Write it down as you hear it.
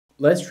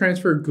Let's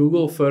transfer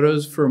Google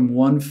Photos from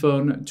one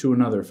phone to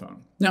another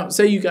phone. Now,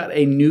 say you got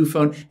a new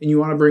phone and you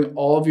want to bring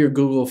all of your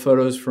Google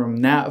Photos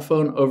from that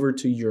phone over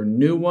to your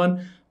new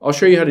one. I'll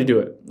show you how to do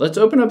it. Let's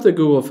open up the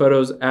Google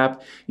Photos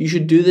app. You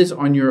should do this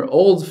on your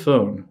old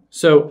phone.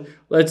 So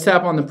let's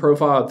tap on the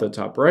profile at the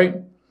top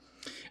right.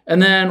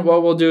 And then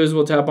what we'll do is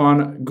we'll tap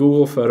on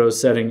Google Photos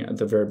setting at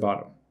the very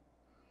bottom.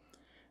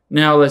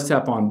 Now let's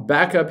tap on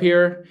backup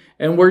here,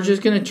 and we're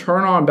just going to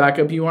turn on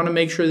backup. You want to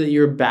make sure that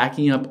you're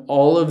backing up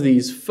all of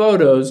these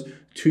photos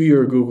to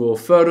your Google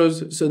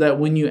Photos so that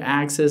when you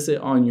access it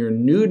on your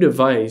new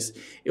device,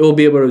 it will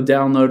be able to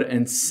download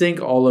and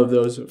sync all of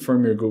those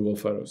from your Google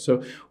Photos.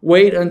 So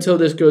wait until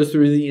this goes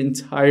through the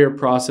entire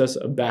process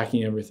of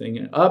backing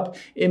everything up.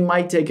 It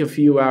might take a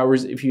few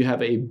hours if you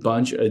have a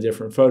bunch of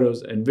different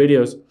photos and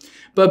videos.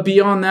 But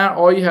beyond that,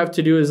 all you have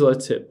to do is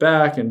let's hit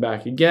back and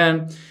back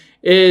again.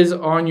 Is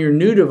on your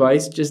new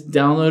device, just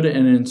download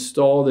and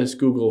install this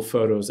Google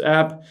Photos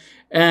app.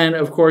 And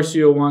of course,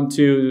 you'll want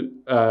to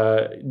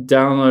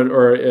download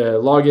or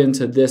log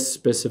into this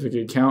specific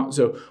account.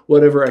 So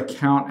whatever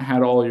account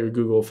had all your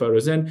Google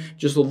Photos in,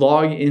 just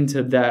log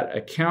into that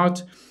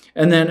account.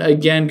 And then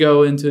again,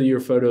 go into your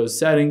Photos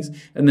settings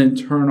and then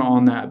turn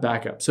on that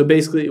backup. So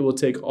basically, it will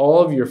take all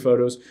of your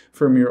photos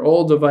from your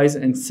old device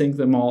and sync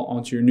them all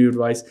onto your new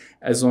device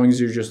as long as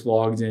you're just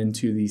logged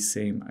into the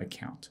same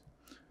account.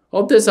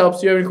 Hope this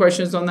helps. Do you have any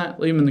questions on that?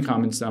 Leave them in the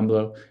comments down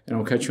below, and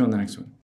I'll catch you on the next one.